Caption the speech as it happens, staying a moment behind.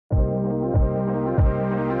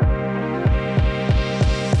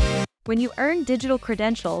When you earn digital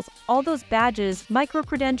credentials, all those badges,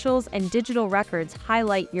 micro-credentials, and digital records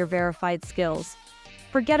highlight your verified skills.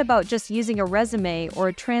 Forget about just using a resume or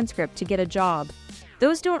a transcript to get a job.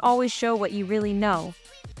 Those don't always show what you really know.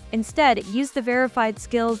 Instead, use the verified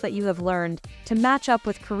skills that you have learned to match up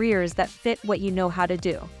with careers that fit what you know how to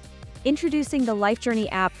do. Introducing the LifeJourney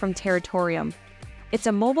app from Territorium. It's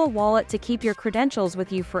a mobile wallet to keep your credentials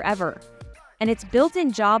with you forever. And its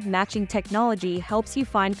built-in job matching technology helps you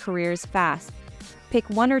find careers fast. Pick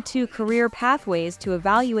 1 or 2 career pathways to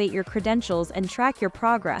evaluate your credentials and track your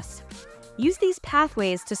progress. Use these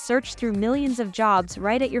pathways to search through millions of jobs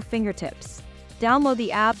right at your fingertips. Download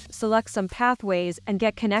the app, select some pathways, and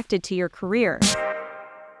get connected to your career.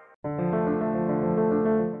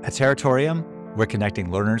 At Territorium, we're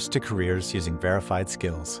connecting learners to careers using verified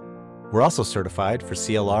skills. We're also certified for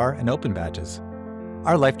CLR and Open badges.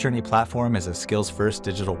 Our LifeJourney platform is a skills-first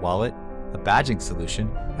digital wallet, a badging solution,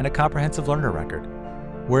 and a comprehensive learner record.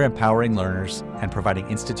 We're empowering learners and providing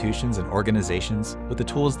institutions and organizations with the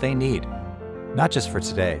tools they need, not just for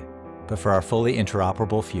today, but for our fully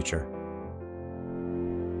interoperable future.